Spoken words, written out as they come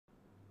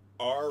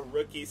Our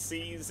rookie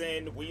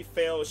season, we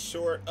fell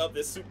short of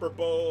the Super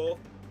Bowl.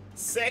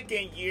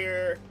 Second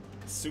year,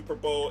 Super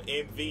Bowl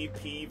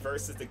MVP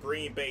versus the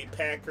Green Bay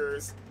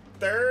Packers.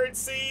 Third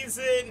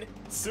season,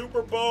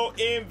 Super Bowl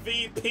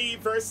MVP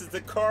versus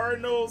the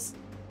Cardinals.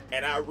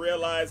 And I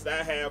realized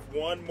I have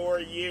one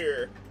more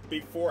year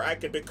before I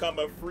can become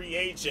a free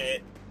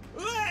agent.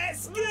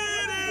 Let's get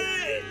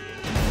it!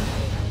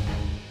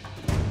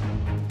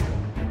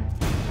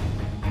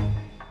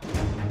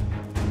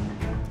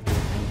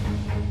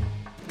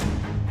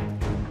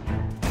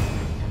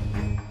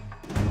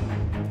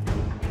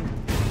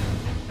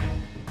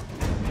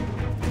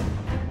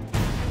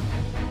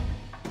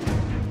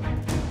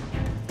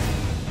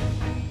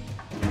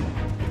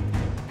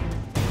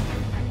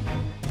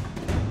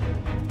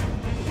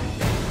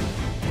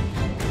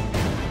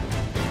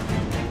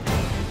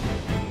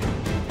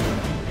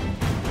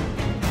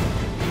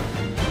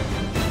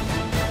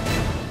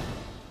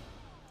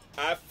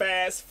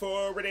 Fast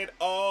forwarded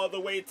all the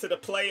way to the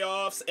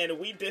playoffs, and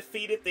we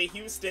defeated the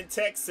Houston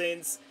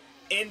Texans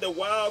in the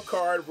wild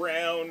card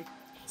round.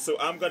 So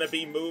I'm going to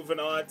be moving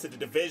on to the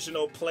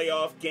divisional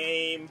playoff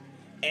game.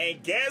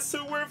 And guess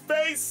who we're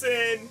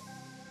facing?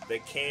 The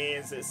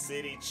Kansas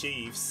City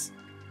Chiefs,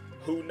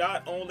 who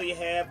not only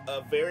have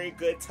a very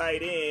good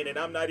tight end, and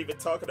I'm not even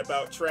talking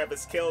about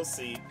Travis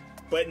Kelce,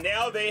 but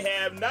now they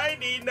have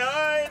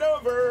 99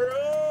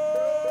 overall.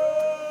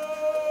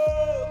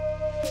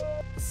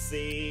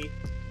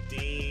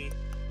 CeeDee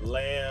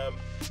Lamb,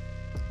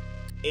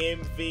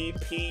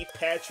 MVP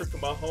Patrick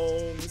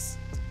Mahomes.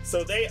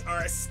 So they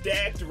are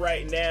stacked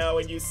right now,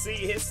 and you see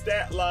his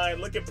stat line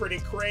looking pretty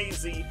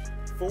crazy.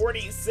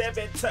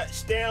 47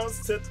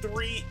 touchdowns to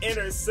 3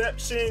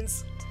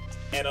 interceptions,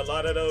 and a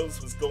lot of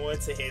those was going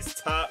to his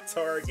top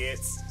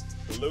targets: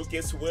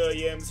 Lucas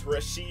Williams,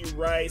 Rashee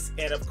Rice,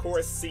 and of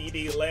course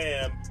CeeDee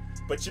Lamb.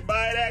 But you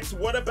might ask,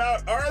 what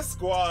about our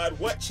squad?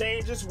 What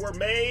changes were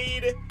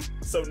made?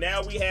 So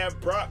now we have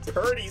Brock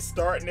Purdy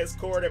starting as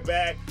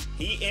quarterback.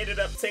 He ended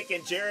up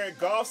taking Jared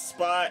Goff's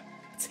spot.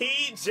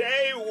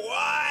 TJ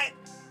Watt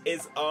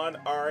is on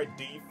our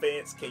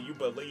defense. Can you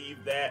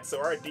believe that?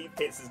 So our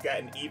defense has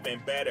gotten even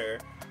better.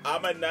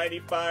 I'm a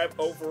 95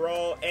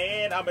 overall,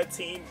 and I'm a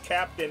team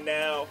captain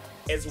now,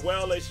 as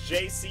well as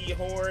J.C.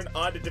 Horn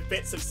on the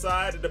defensive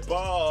side of the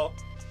ball.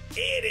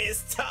 It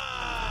is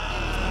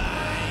time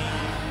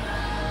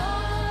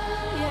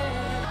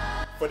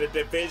for the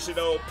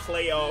divisional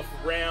playoff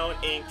round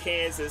in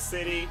Kansas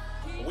City.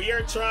 We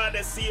are trying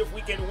to see if we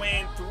can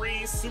win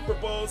 3 Super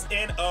Bowls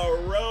in a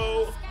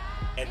row,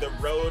 and the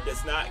road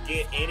does not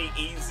get any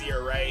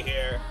easier right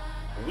here.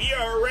 We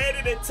are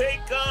ready to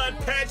take on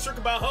Patrick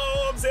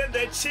Mahomes and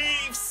the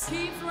Chiefs.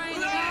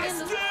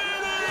 Let's get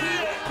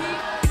it!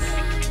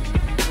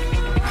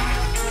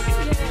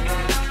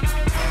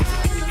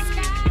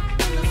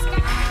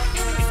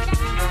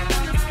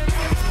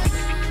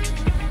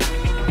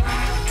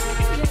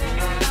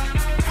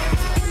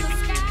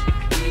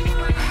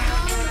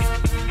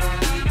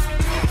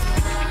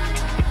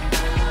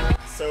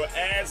 So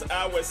as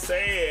I was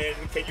saying,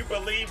 can you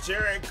believe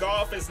Jared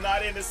Goff is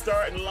not in the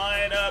starting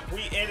lineup?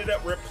 We ended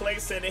up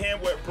replacing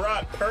him with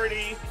Brock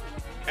Purdy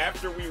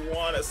after we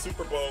won a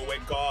Super Bowl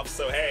with Goff.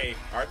 So hey,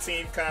 our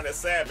team kind of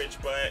savage,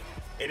 but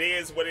it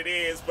is what it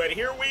is. But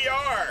here we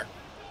are,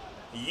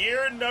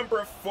 year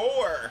number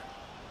 4.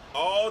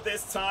 All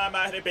this time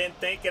I had been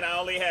thinking I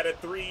only had a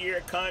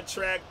 3-year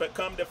contract, but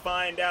come to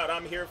find out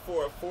I'm here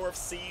for a 4th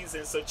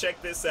season. So check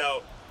this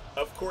out.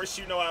 Of course,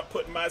 you know I'm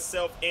putting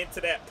myself into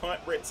that punt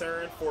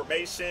return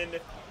formation,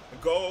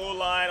 goal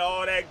line,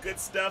 all that good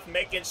stuff,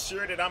 making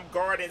sure that I'm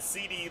guarding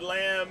CeeDee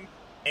Lamb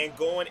and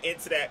going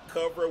into that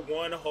cover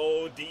 1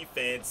 hole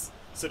defense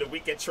so that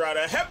we can try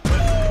to help.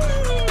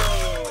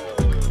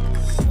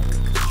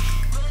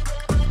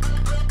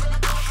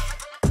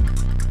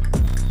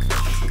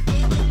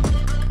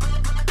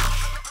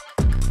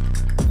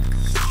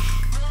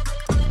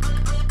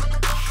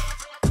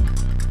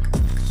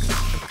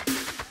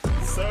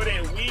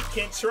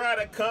 Can try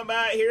to come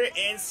out here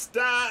and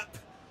stop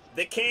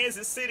the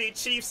Kansas City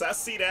Chiefs. I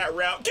see that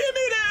route. Give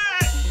me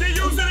that! They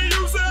use it, they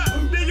use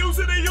it! They use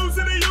it, they use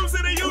it, they use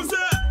it, they use it!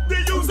 They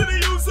use it, they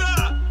use it!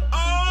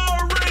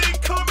 Already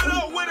coming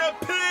up with a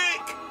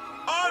pick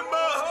on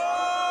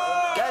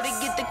Mahomes! Gotta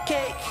get the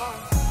cake.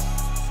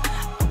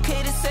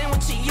 Okay, this ain't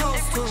what you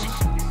used to.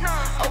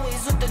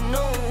 Always with the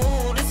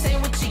new. This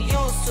ain't what you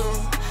used to.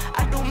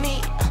 I do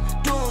me,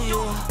 do you?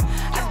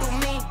 I do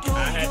me, do you?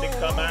 I had to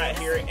come out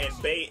here and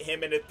bait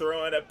him into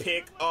throwing a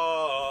pick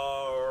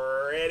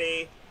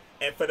already.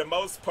 And for the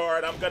most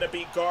part, I'm going to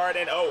be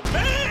guarding. Oh,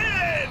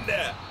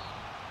 man!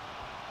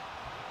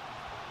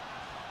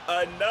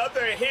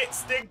 Another hit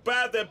stick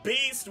by the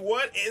beast.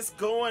 What is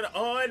going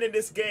on in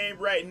this game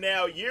right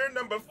now? Year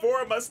number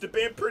 4 must have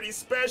been pretty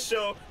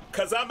special,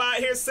 because I'm out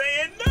here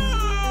saying, no!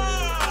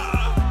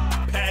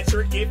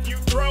 Patrick, if you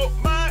throw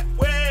my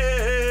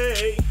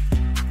way,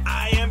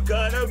 I am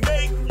going to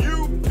make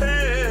you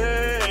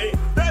pay.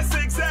 That's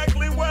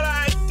exactly what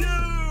I do.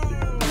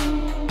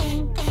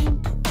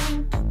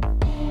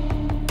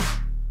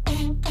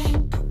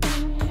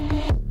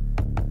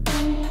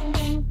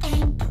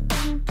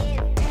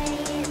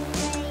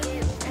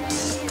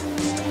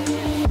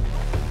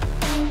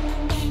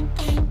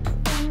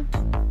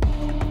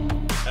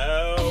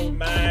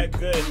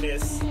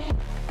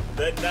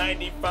 The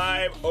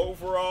 95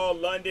 overall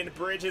London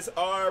Bridges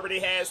already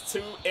has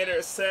 2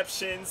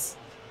 interceptions,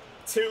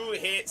 2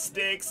 hit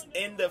sticks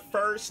in the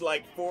first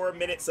like 4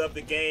 minutes of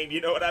the game.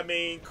 You know what I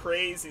mean?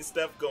 Crazy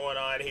stuff going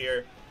on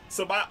here.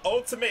 So my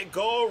ultimate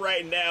goal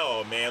right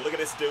now, man, look at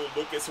this dude,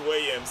 Lucas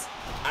Williams.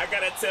 I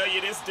gotta tell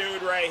you, this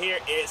dude right here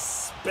is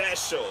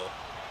special.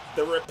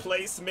 The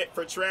replacement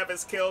for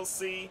Travis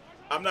Kelce.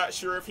 I'm not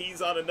sure if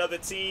he's on another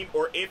team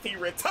or if he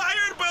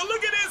retired, but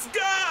look at this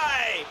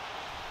guy!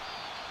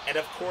 And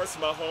of course,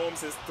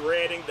 Mahomes is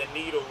threading the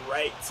needle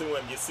right to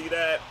him. You see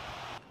that?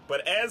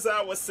 But as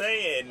I was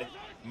saying,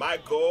 my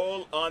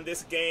goal on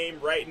this game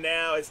right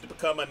now is to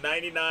become a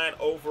 99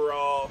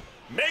 overall.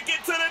 Make it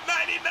to the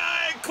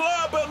 99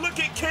 club, but look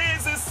at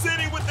Kansas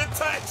City with the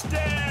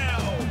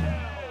touchdown.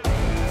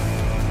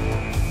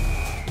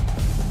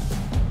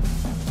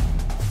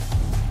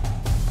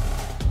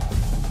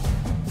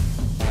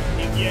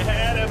 If you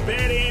had a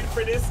bet in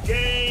for this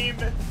game,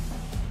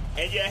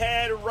 and you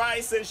had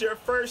Rice as your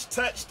first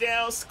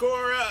touchdown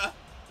scorer,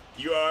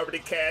 you already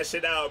cashed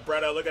it out,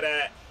 brother. Look at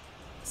that.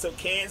 So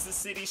Kansas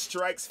City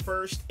strikes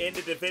first in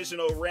the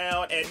divisional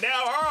round, and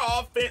now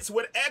our offense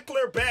with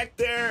Eckler back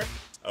there.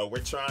 Oh, we're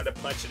trying to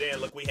punch it in.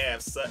 Look, we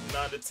have Sutton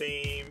on the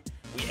team.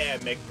 We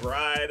have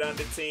McBride on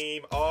the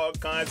team. All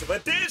kinds of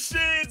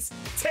additions.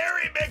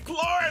 Terry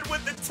McLaurin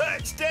with the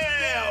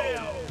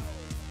touchdown.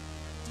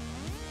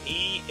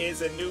 He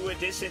is a new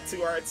addition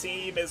to our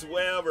team as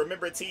well.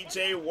 Remember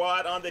TJ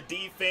Watt on the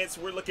defense.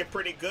 We're looking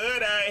pretty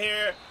good out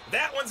here.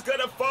 That one's going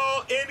to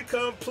fall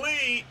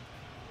incomplete.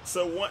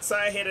 So once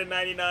I hit a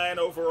 99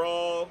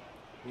 overall,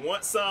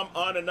 once I'm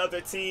on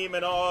another team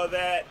and all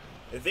that,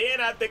 then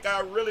I think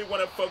I really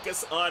want to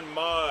focus on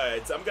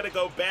mods. I'm going to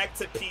go back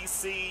to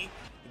PC,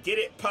 get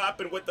it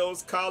popping with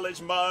those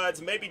college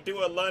mods, maybe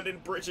do a London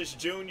Bridges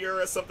Junior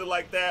or something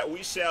like that.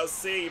 We shall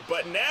see.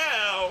 But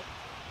now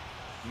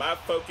my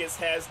focus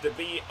has to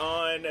be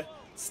on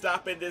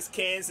stopping this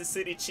Kansas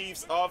City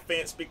Chiefs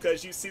offense,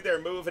 because you see they're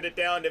moving it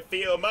down the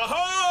field.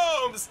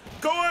 Mahomes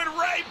going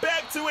right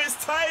back to his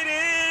tight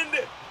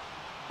end.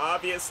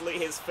 Obviously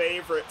his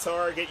favorite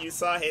target. You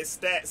saw his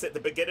stats at the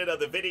beginning of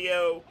the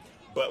video,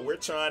 but we're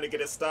trying to get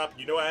a stop.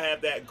 You know I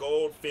have that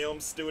gold film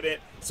student,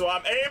 so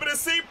I'm able to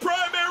see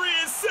primary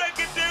and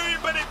secondary,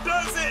 but it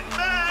doesn't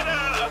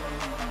matter.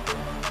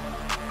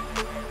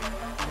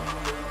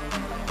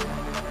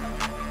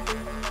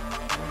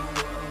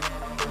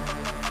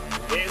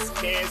 This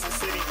Kansas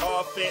City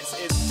offense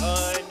is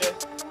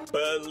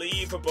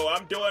unbelievable.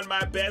 I'm doing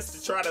my best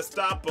to try to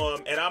stop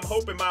them, and I'm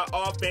hoping my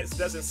offense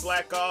doesn't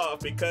slack off,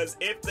 because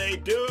if they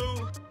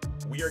do,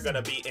 we are going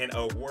to be in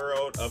a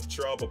world of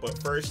trouble.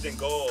 But first and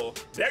goal.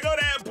 There go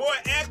that boy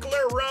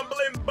Eckler,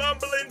 rumbling,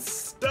 bumbling,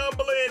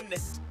 stumbling.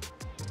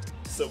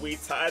 So we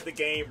tied the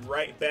game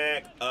right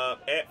back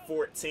up at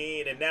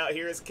 14, and now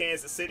here's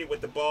Kansas City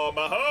with the ball.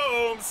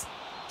 Mahomes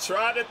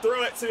trying to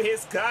throw it to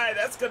his guy.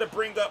 That's going to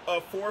bring up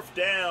a 4th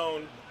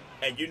down.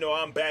 And you know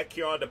I'm back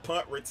here on the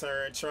punt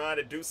return trying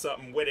to do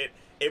something with it.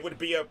 It would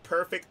be a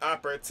perfect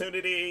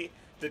opportunity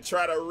to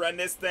try to run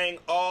this thing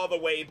all the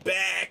way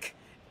back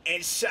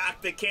and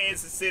shock the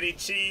Kansas City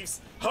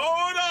Chiefs.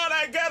 Hold on,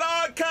 I got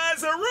all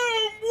kinds of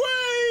room.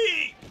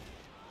 Wait!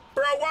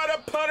 Bro, why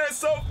the punter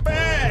so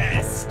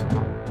fast?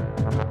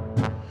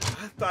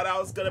 I thought I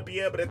was going to be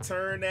able to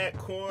turn that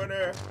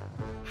corner,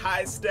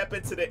 high step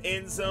into the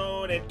end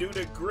zone and do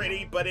the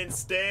gritty, but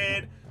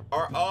instead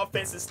our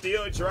offense is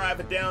still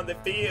driving down the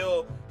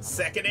field.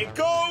 2nd and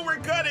goal, we're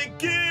gonna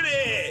get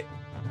it.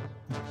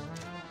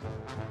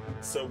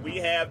 So we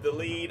have the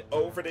lead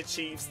over the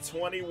Chiefs,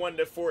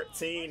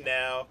 21-14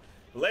 now.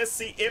 Let's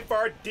see if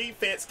our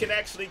defense can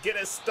actually get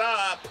a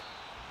stop.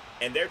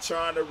 And they're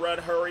trying to run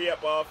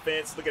hurry-up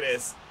offense. Look at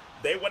this.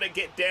 They want to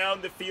get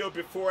down the field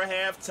before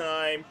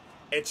halftime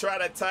and try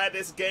to tie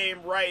this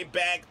game right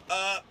back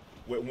up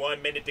with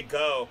 1 minute to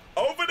go.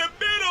 Over the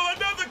middle,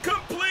 another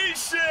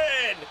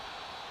completion.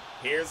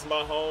 Here's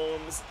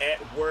Mahomes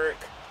at work.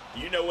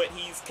 You know what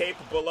he's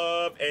capable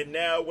of. And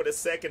now with a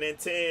 2nd and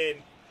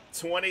 10,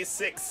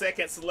 26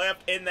 seconds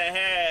left in the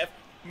half.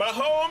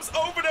 Mahomes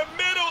over the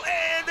middle,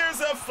 and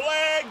there's a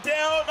flag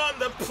down on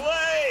the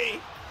play.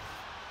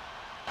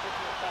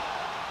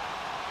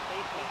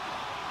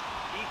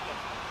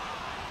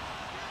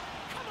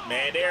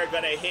 Man, they're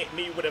going to hit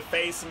me with a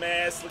face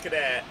mask. Look at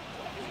that.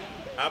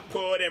 I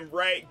pulled him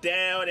right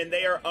down, and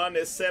they are on the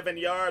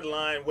 7-yard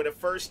line with a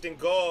 1st and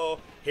goal.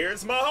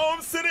 Here's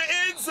Mahomes to the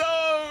end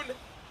zone.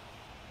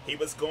 He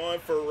was going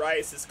for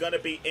Rice. It's going to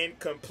be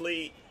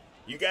incomplete.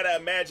 You got to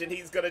imagine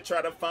he's going to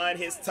try to find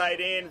his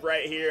tight end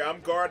right here. I'm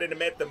guarding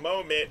him at the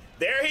moment.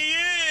 There he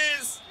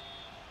is.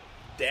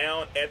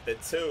 Down at the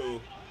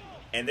 2.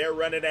 And they're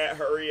running that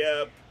hurry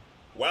up.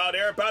 Wow,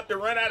 they're about to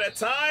run out of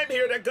time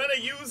here. They're going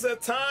to use a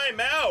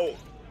timeout.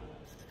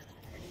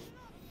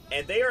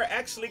 And they are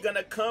actually going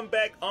to come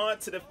back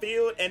onto the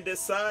field and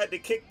decide to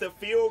kick the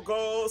field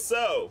goal.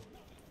 So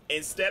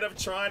instead of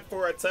trying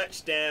for a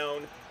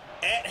touchdown,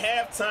 at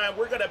halftime,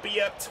 we're going to be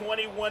up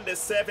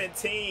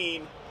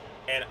 21-17.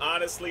 And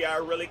honestly, I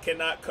really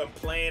cannot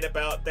complain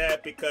about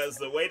that because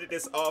the way that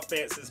this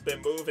offense has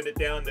been moving it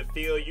down the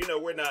field, you know,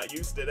 we're not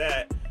used to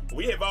that.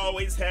 We have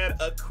always had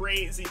a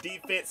crazy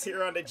defense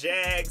here on the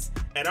Jags,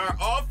 and our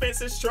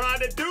offense is trying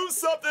to do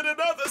something,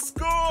 another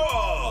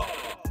score!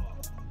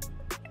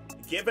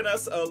 Giving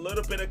us a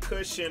little bit of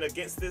cushion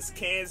against this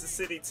Kansas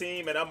City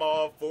team, and I'm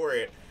all for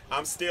it.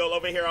 I'm still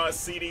over here on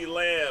CeeDee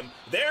Lamb.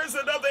 There's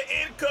another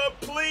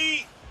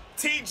incomplete.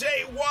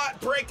 TJ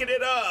Watt breaking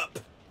it up.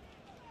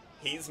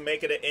 He's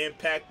making an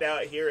impact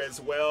out here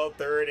as well.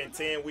 3rd and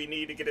 10. We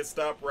need to get a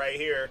stop right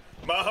here.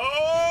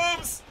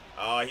 Mahomes!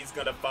 Oh, he's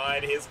going to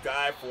find his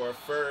guy for a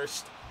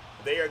first.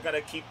 They are going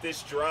to keep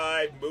this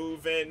drive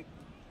moving.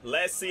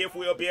 Let's see if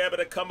we'll be able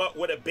to come up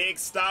with a big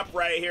stop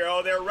right here.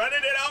 Oh, they're running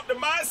it out to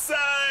my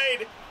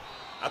side.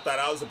 I thought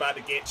I was about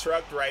to get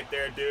trucked right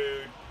there,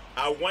 dude.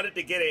 I wanted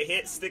to get a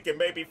hit stick and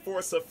maybe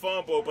force a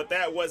fumble, but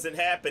that wasn't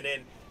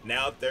happening.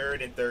 Now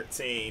 3rd and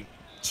 13.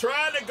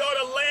 Trying to go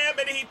to Lamb,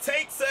 and he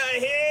takes a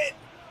hit.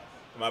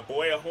 My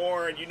boy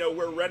Horn, you know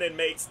we're running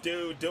mates,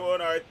 dude,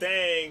 doing our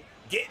thing.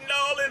 Getting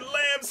all in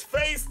Lamb's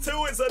face,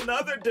 too, is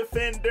another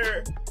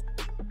defender.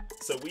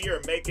 So we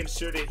are making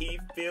sure that he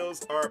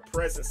feels our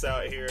presence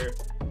out here.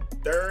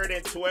 3rd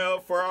and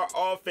 12 for our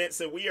offense,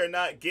 and we are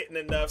not getting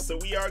enough. So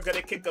we are going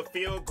to kick a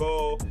field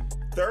goal.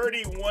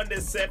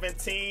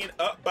 31-17,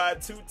 up by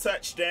 2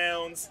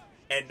 touchdowns.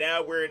 And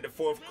now we're in the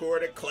 4th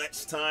quarter,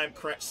 clutch time,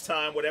 crunch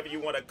time, whatever you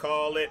want to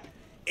call it.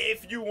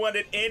 If you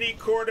wanted any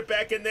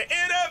quarterback in the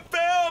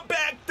NFL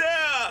back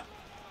there,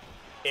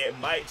 it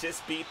might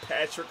just be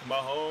Patrick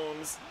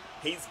Mahomes.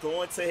 He's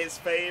going to his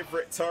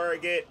favorite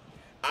target.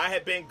 I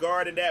have been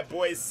guarding that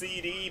boy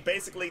CeeDee,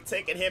 basically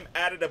taking him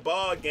out of the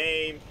ball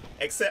game,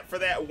 except for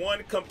that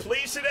one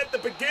completion at the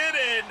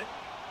beginning.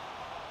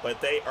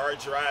 But they are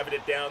driving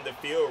it down the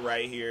field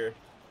right here.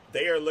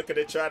 They are looking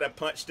to try to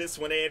punch this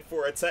one in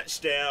for a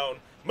touchdown.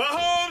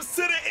 Mahomes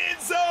to the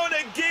end zone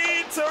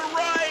again to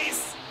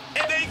Rice,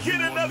 and they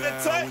get another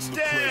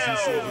touchdown.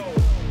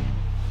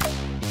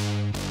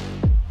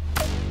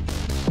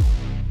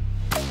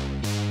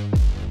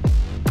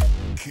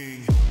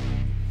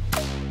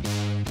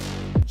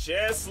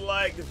 Just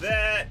like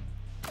that,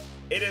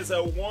 it is a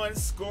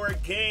 1-score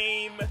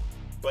game,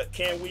 but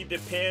can we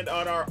depend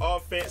on our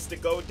offense to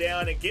go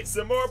down and get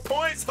some more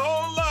points?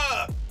 Hold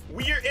up!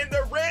 We are in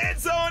the red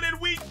zone and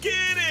we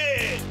get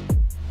it!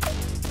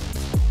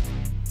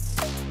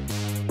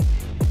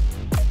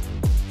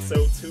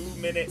 So 2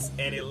 minutes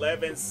and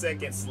 11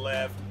 seconds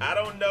left. I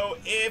don't know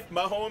if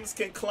Mahomes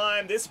can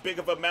climb this big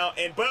of a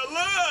mountain, but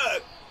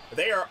look!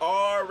 They are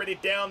already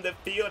down the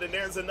field and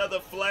there's another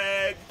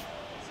flag.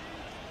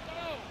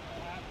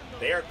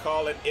 They are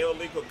calling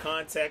illegal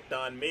contact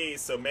on me.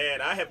 So,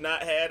 man, I have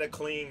not had a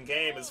clean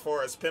game as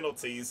far as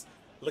penalties.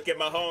 Look at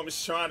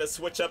Mahomes trying to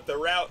switch up the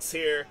routes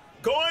here.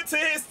 Going to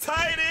his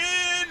tight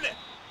end.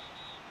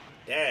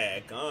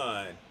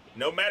 Daggone.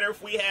 No matter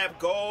if we have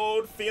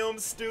gold film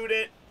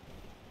student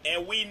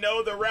and we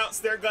know the routes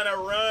they're going to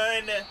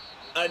run,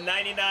 a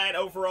 99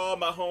 overall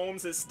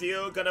Mahomes is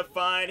still going to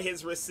find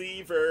his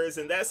receivers.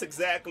 And that's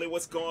exactly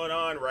what's going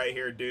on right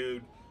here,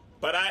 dude.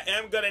 But I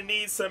am going to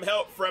need some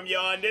help from you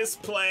on this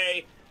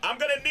play. I'm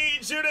going to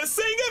need you to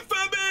sing it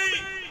for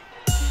me.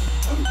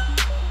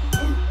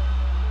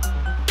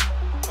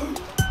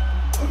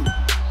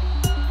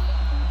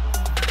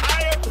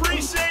 I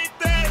appreciate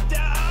that,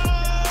 dog.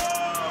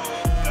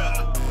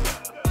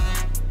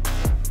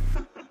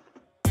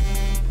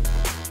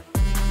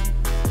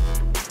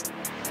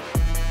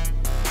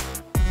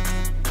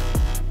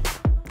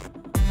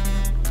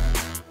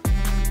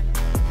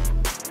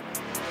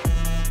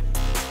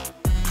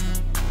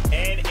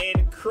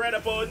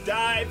 Incredible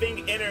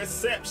diving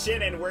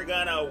interception, and we're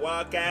gonna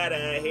walk out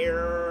of here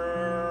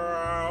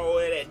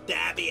with a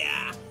W.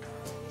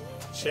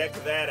 Check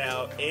that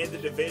out. In the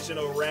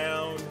divisional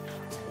round,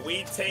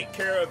 we take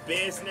care of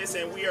business,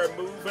 and we are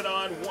moving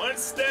on one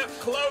step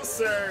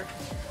closer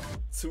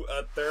to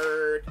a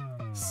 3rd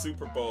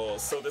Super Bowl.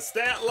 So the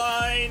stat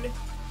line,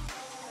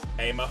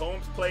 hey,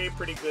 Mahomes played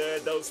pretty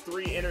good. Those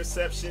 3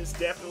 interceptions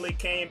definitely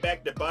came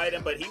back to bite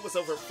him, but he was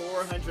over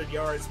 400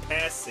 yards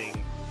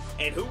passing.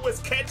 And who was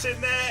catching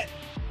that?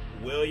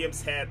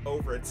 Williams had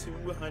over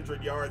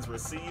 200 yards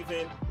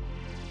receiving.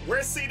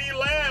 Where's CeeDee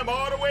Lamb?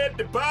 All the way at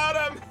the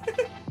bottom.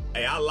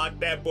 Hey, I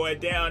locked that boy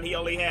down. He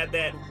only had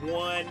that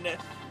 1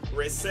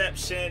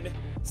 reception.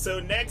 So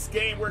next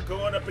game, we're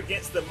going up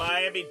against the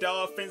Miami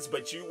Dolphins,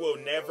 but you will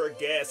never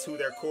guess who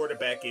their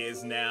quarterback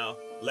is now.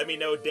 Let me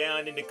know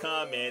down in the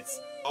comments.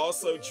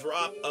 Also,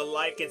 drop a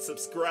like and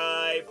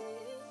subscribe.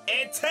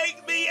 And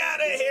take me out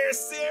of here,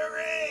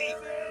 Siri!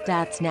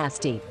 That's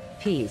nasty.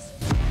 Peace.